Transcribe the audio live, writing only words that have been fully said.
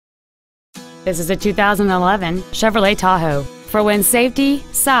This is a 2011 Chevrolet Tahoe for when safety,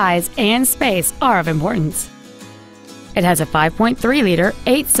 size, and space are of importance. It has a 5.3-liter,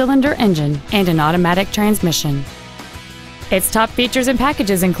 8-cylinder engine and an automatic transmission. Its top features and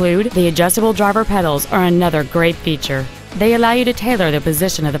packages include the adjustable driver pedals are another great feature. They allow you to tailor the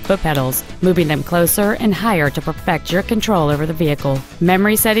position of the foot pedals, moving them closer and higher to perfect your control over the vehicle.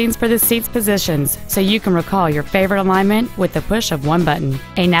 Memory settings for the seat's positions, so you can recall your favorite alignment with the push of one button.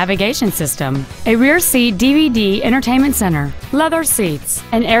 A navigation system, a rear seat DVD entertainment center, leather seats,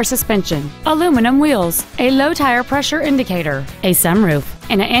 an air suspension, aluminum wheels, a low tire pressure indicator, a sunroof,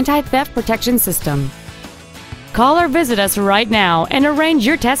 and an anti-theft protection system. Call or visit us right now and arrange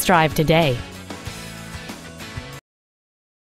your test drive today.